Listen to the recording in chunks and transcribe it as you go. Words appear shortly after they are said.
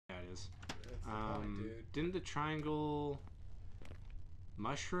is. That's the point, dude. Didn't the triangle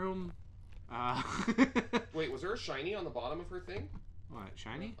mushroom? Wait, was there a shiny on the bottom of her thing? What,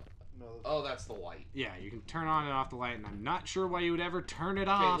 shiny? No. Oh, that's the light. Yeah, you can turn on and off the light, and I'm not sure why you would ever turn it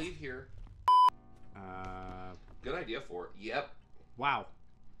off. Okay, leave here. Good idea for it. Yep. Wow.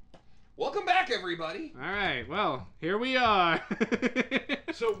 Welcome back, everybody. All right, well, here we are.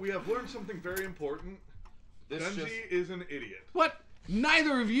 So we have learned something very important. This Benzie just... is an idiot. What?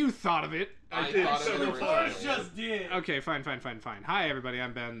 Neither of you thought of it. I did. thought of it So originally. just did. Okay, fine. Hi, everybody.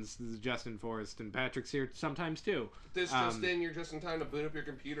 I'm Benz. This is Justin Forrest, and Patrick's here sometimes too. This just in, you're just in time to boot up your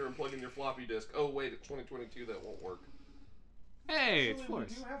computer and plug in your floppy disk. Oh, wait, it's 2022. That won't work. Hey, it's Actually, we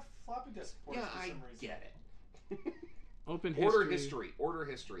Forrest. do have floppy disk ports Yeah, for I some reason. get it. Open Order history. history. Order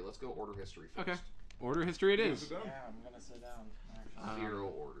history. Let's go order history first. Okay. Order history it is. Yeah, I'm gonna sit down. Actually. 0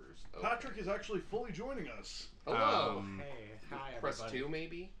 orders. Okay. Patrick is actually fully joining us. Hello. Hey, hi Press everybody. 2,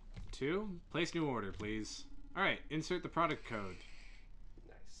 maybe? 2. Place new order, please. All right. Insert the product code.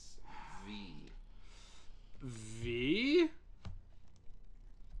 Nice. V. V.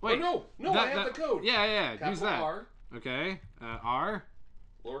 Wait. Oh, no, I have the code. Yeah. Capital Use that. R, Okay. R.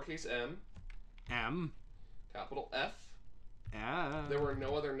 lowercase m, M. capital F. There There were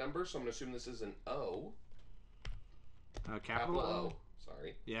no other numbers, so I'm going to assume this is an O. Capital O.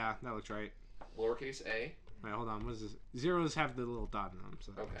 Sorry. Yeah, that looks right. Lowercase a. Wait, hold on. What is this? Zeros have the little dot in them,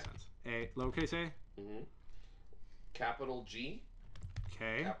 so that makes Okay. sense. A. Lowercase a. Mm-hmm. Capital G.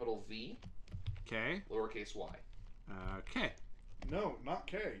 K. Capital V. K. Lowercase y. K. No, not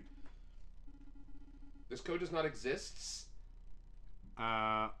K. This code does not exist.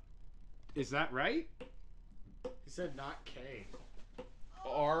 Is that right? He said not K.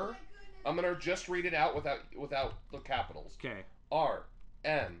 R. I'm going to just read it out without the capitals. Okay. R.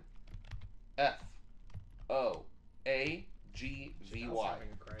 M. F. O. A. G. V. Chanel's Y. having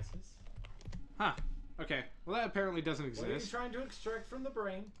a crisis. Huh. Okay. Well, that apparently doesn't What are you exist. trying to extract from the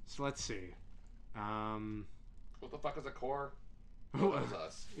brain? So let's see. What the fuck is a core? Oh, that was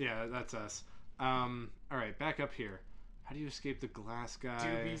us. Yeah, that's us. All right, back up here. How do you escape the glass guy?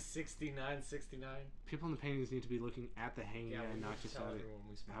 Doobie 6969. People in the paintings need to be looking at the hanging guy, we not need to just tell out everyone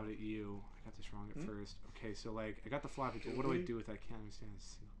we smell. at you. I got this wrong at first. Okay, so like I got the floppy. What do I do with that? I can't understand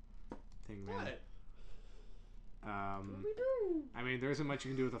this thing, man. What? I mean, there isn't much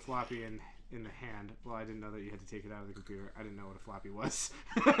you can do with a floppy in the hand. Well, I didn't know that you had to take it out of the computer. I didn't know what a floppy was.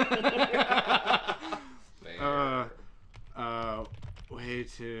 Way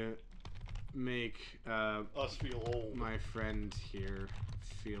to make Us feel old. my friend here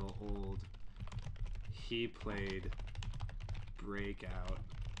feel old. He played Breakout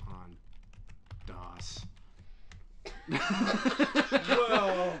on DOS.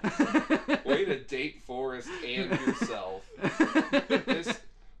 Well, Way to date Forrest and yourself.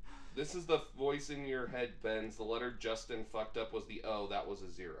 This is the voice in your head, Benz. The letter Justin fucked up was the O. That was a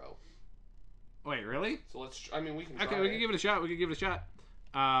 0. Wait, really? So let's. I mean, we can. Try Okay, we can give it a shot.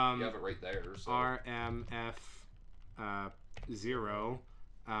 You have it right there. So. RMF 0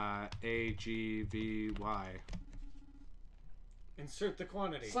 AGVY. insert the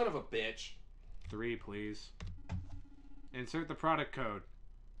quantity. Son of a bitch. 3, please. Insert the product code.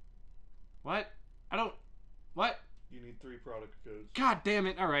 What? I don't. What? You need 3 product codes. God damn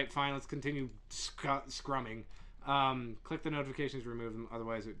it. Alright, fine. Let's continue scrumming. Click the notifications, remove them.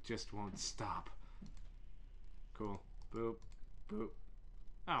 Otherwise, it just won't stop. Cool. Boop. Boop.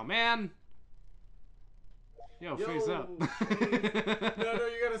 Oh, man. Yo, phase up. No,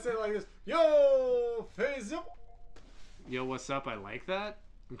 you gotta say it like this. Yo, phase up. Yo, what's up? I like that.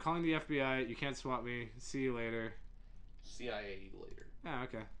 I'm calling the FBI. You can't swap me. See you later. CIA later. Ah,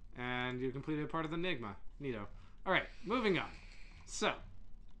 okay. And you completed a part of the Enigma. Neato. Alright, moving on. So,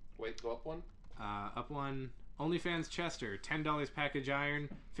 Wait, go up one. up one. OnlyFans Chester. $10 package iron,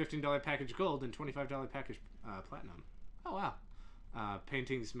 $15 package gold, and $25 package platinum. Oh, wow.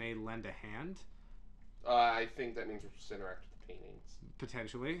 Paintings may lend a hand. I think that means we're supposed to interact with the paintings.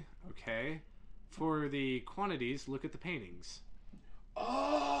 Potentially. Okay. For the quantities, look at the paintings.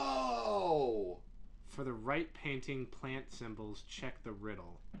 Oh! For the right painting plant symbols, check the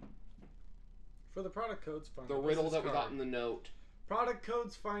riddle. For the product codes, find The riddle business that we card. got in the note. Product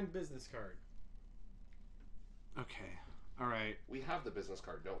codes, find business card. Okay. Alright. We have the business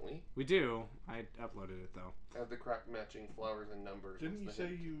card, don't we? We do. I uploaded it, though. Have the correct matching flowers and numbers. Didn't you What's the say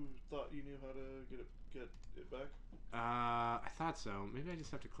hint? you thought you knew how to get it back? I thought so. Maybe I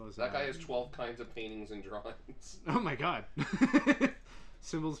just have to close That guy out. has 12 kinds of paintings and drawings. Oh my god.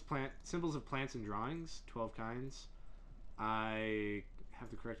 Symbols of plants and drawings, 12 kinds. I have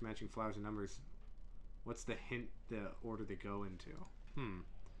the correct matching flowers and numbers. What's the hint, the order they go into?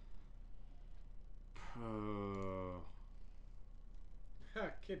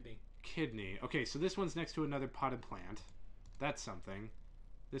 Kidney. Kidney. Okay, so this one's next to another potted plant. That's something.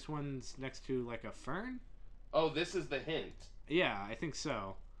 This one's next to like a fern? Oh, this is the hint. Yeah, I think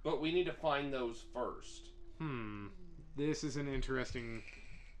so. But we need to find those first. This is an interesting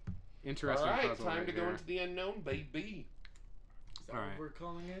All right, puzzle time right to go here. into the unknown, baby. Is that All what right. we're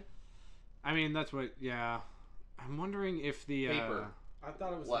calling it? I mean, that's what, yeah. I'm wondering if the, Paper. I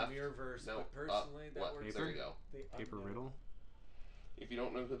thought it was Left. the Mirrorverse, No, but personally, that left. works. There you go. The paper unknown. riddle. If you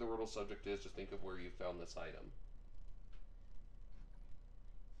don't know who the riddle subject is, just think of where you found this item.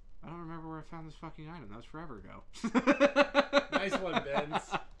 I don't remember where I found this fucking item. That was forever ago. Nice one, Benz.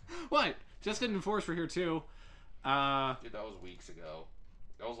 What? Justin and Forrest were here too. Dude, that was weeks ago.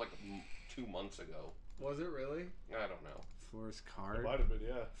 That was like 2 months ago. Was it really? I don't know. Forrest It card. might have been,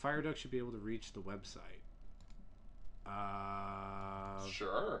 yeah. Fire duct should be able to reach the website.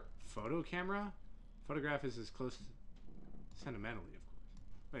 Sure. Photo camera? Photograph is as close sentimentally,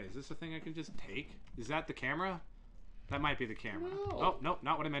 of course. Wait, is this a thing I can just take? Is that the camera? That might be the camera. No. Oh, nope,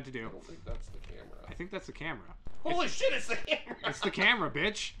 not what I meant to I do. don't think that's the camera. I think that's the camera. Holy shit, it's the camera! It's the camera,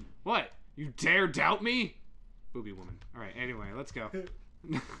 bitch! What? You dare doubt me? Booby woman. Alright, anyway, let's go.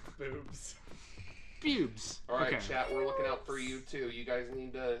 Boobs. Pubes. Alright, Okay. chat, we're looking out for you too. You guys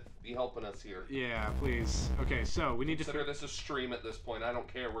need to be helping us here. Yeah, please. Okay, so we need to... Consider this a stream at this point. I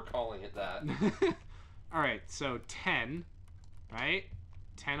don't care. We're calling it that. Alright, so 10. Right?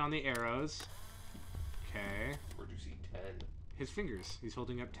 10 on the arrows. Okay. Where'd you see 10? His fingers. He's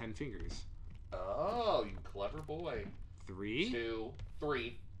holding up 10 fingers. Oh, you clever boy. 3 2,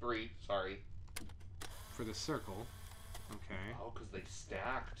 3. 3, sorry. for the circle. Okay. Oh, because they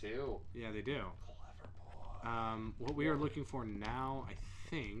stack too. Yeah, they do. Clever boy. What we are looking for now, I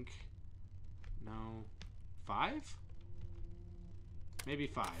think... No. 5? Maybe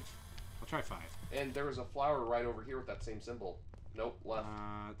 5. I'll try 5. And there was a flower right over here with that same symbol. Nope, left.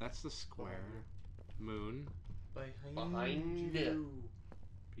 That's the square. Moon. Behind you.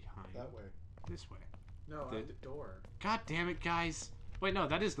 Behind. That way. This way. No, The- at the door. God damn it, guys. Wait, no,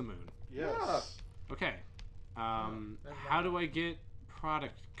 that is the moon. Yes. Okay. never How do I get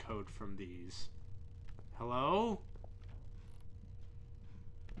product code from these? Hello?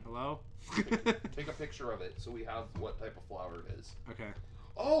 Hello? Take a picture of it so we have what type of flower it is. Okay.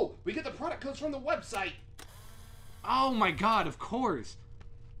 Oh, we get the product codes from the website. Oh my god, of course!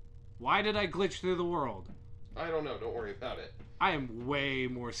 Why did I glitch through the world? I don't know. Don't worry about it. I am way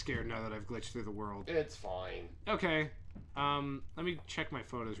more scared now that I've glitched through the world. It's fine. Okay. Let me check my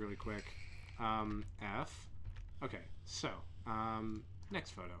photos really quick. F. Okay, so,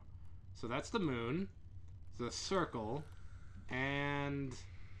 next photo. So that's the moon, the circle, and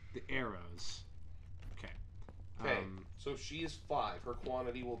the arrows. Okay. Okay, so she's 5. Her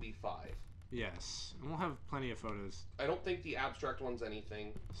quantity will be 5. Yes. And we'll have plenty of photos. I don't think the abstract one's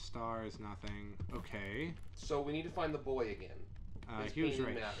anything. Stars, nothing. Okay. So we need to find the boy again. His He was painting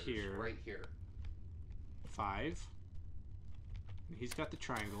right matters, here. Right here. 5. He's got the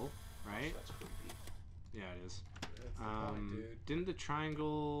triangle, right? That's creepy. Yeah, it is. That's the point, dude. Didn't the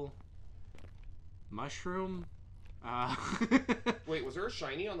triangle mushroom? Wait, was there a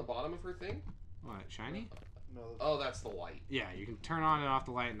shiny on the bottom of her thing? What, shiny? No, that's Oh, that's the light. Yeah, you can turn on and off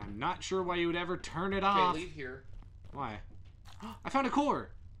the light, and I'm not sure why you would ever turn it Okay, off. leave here. Why? I found a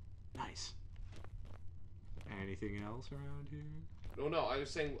core! Nice. Anything else around here? No, I was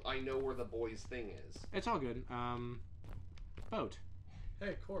saying I know where the boy's thing is. It's all good. Boat.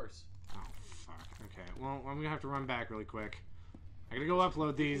 Hey, course. Oh, fuck. Okay, well, I'm gonna have to run back really quick. I gotta go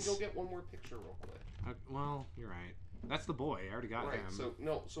upload We these. can go get one more picture real quick. Well, you're right. That's the boy. I already got Right, him.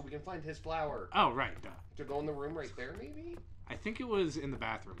 so we can find his flower. Oh, right. Duh. To go in the room right there, maybe? I think it was in the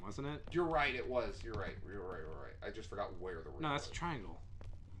bathroom, wasn't it? You're right, it was. You're right. I just forgot where the room No, that's was. a triangle.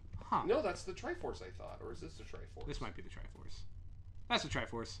 Huh. No, that's the Triforce, I thought. Or is this the Triforce? This might be the Triforce. That's the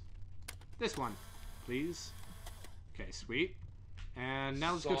Triforce. This one, please. Okay, sweet. And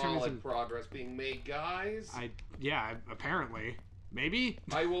now let's go turn this in. Solid progress being made, guys. Yeah, apparently. Maybe?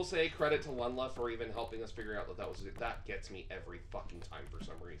 I will say credit to Lunla for even helping us figure out that gets me every fucking time for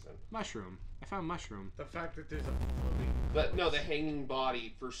some reason. Mushroom. I found mushroom. The fact that there's a floating. But no, the hanging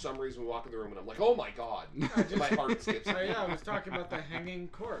body, for some reason we walk in the room and I'm like, oh my god. My heart skips. Oh yeah, I was talking about the hanging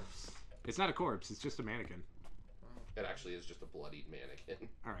corpse. It's not a corpse, it's just a mannequin. It actually is just a bloodied mannequin.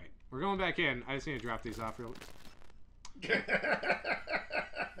 Alright, we're going back in. I just need to drop these off real Yeah.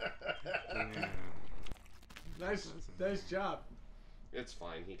 Nice job. It's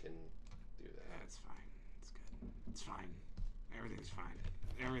fine, he can do that. That's fine. It's good. It's fine. Everything's fine.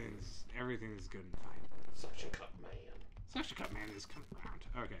 Everything's good and fine. Suction cup man. Suction cup man is coming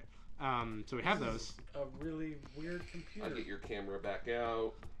around. Okay. So we have those. A really weird computer. I'll get your camera back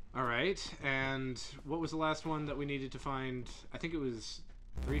out. All right, and what was the last one that we needed to find? I think it was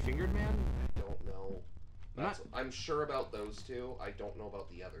Three-Fingered Man? I don't know. Not- I'm sure about those two. I don't know about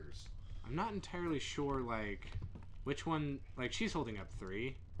the others. I'm not entirely sure, like, which one... Like, she's holding up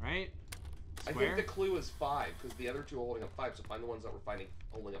 3, right? I Square? think the clue is 5, because the other two are holding up 5, so find the ones that we're finding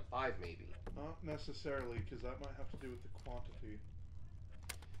holding up 5, maybe. Not necessarily, because that might have to do with the quantity.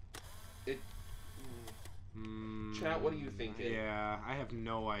 Chat, what are you thinking? Yeah, I have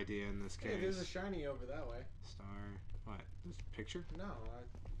no idea in this case. Hey, there's a shiny over that way. Star... What? This picture? No,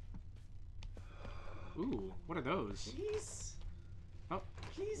 Ooh, what are those? please. Oh.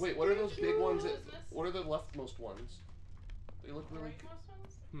 Please. Wait, what are those thank big you. ones? What is this? What are the leftmost ones? They look really. Rightmost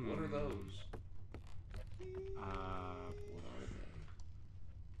ones? What are those? What are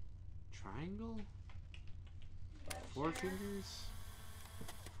they? Triangle? 4 fingers?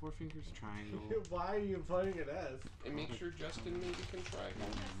 4 fingers, triangle. Why are you putting an S? And make sure Justin maybe can try.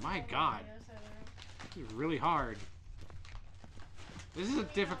 My God. This is really hard. This is a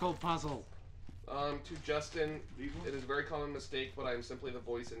difficult puzzle. To Justin, These ones? it is a very common mistake, but I'm simply the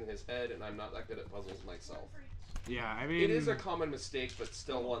voice in his head, and I'm not that good at puzzles myself. Yeah, I mean... It is a common mistake, but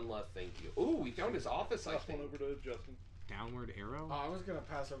still one left, thank you. Ooh, we found his office, I Pass one think. over to Justin. Downward arrow? Oh, I was gonna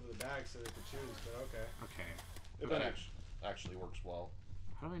pass over the bag so they could choose, but okay. Okay. If That any. actually works well.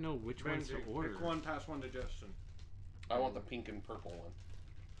 How do I know which ones to order? Pick one, pass one to Justin. I want the pink and purple one.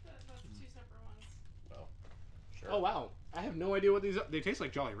 That's 2 separate ones. Sure. Oh, wow. I have no idea what these are. They taste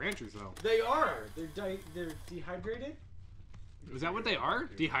like Jolly Ranchers, though. They are. They're dehydrated. Is that what they are?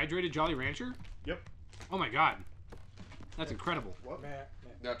 Dehydrated Jolly Rancher? Yep. Oh my God. That's incredible. What? Meh.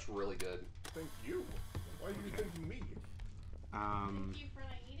 That's really good. Thank you. Why are you thanking me? Thank you for not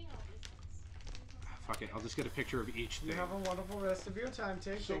eating all these things. Fuck it. I'll just get a picture of each You thing. have a wonderful rest of your time,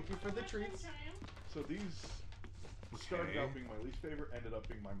 Tig. So- Thank you for the treats. So these started Okay. out being my least favorite, ended up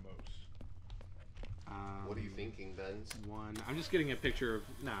being my most. What are you thinking, Benz? One. I'm just getting a picture of...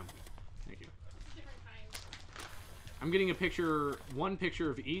 Nah. Thank you. Different kinds. I'm getting a picture... One picture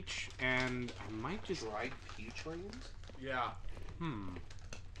of each, and I might just... Dried peach rings? Yeah.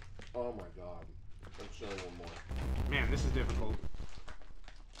 Oh my god. I'm showing one more. Man, this is difficult.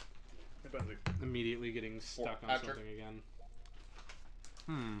 Hey, Benzie. Immediately getting stuck on Patrick. something again.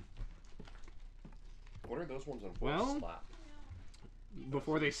 What are those ones on Well- slap?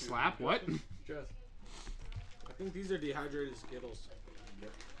 Before they slap? What? Just. I think these are dehydrated Skittles.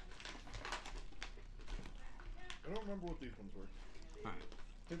 Yep. I don't remember what these ones were. Alright.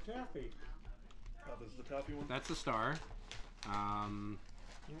 They're taffy. This is the taffy one. That's the star.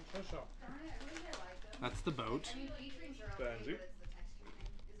 That's the boat. Benzie.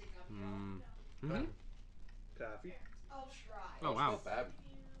 Taffy. Oh, wow. Not bad.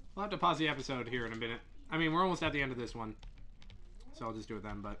 We'll have to pause the episode here in a minute. I mean, we're almost at the end of this one. So I'll just do it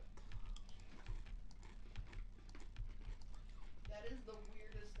then, but... That is the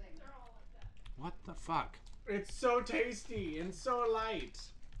weirdest thing. They're all like that. What the fuck? It's so tasty and so light.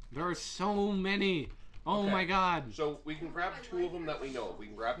 There are so many. Oh Okay. my God. So we can grab 2 of them that we know of. We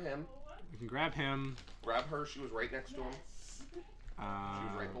can grab him, We can grab him. grab her. She was right next to him. She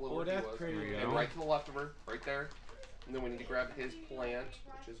was right below Oh, where he that's was. pretty. There you And go. right to the left of her, right there. And then we need to grab his plant,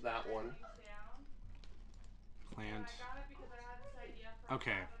 which is that one. Plant. I got it because I had this idea for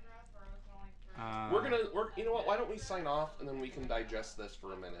Okay. You know what? Why don't we sign off and then we can digest this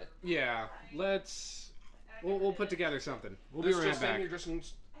for a minute. Yeah, let's... We'll put together something. We'll be This right just saying back. you're just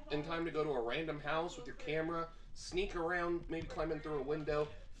in time to go to a random house with your camera, sneak around, maybe climb in through a window,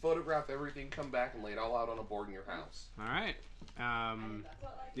 photograph everything, come back and lay it all out on a board in your house. Alright.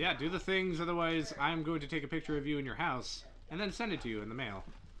 Yeah, do the things, otherwise I'm going to take a picture of you in your house and then send it to you in the mail.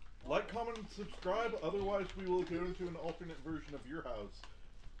 Like, comment, and subscribe. Otherwise, we will go into an alternate version of your house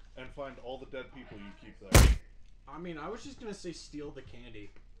and find all the dead people you keep there. I mean, I was just gonna say steal the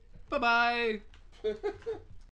candy. Bye-bye!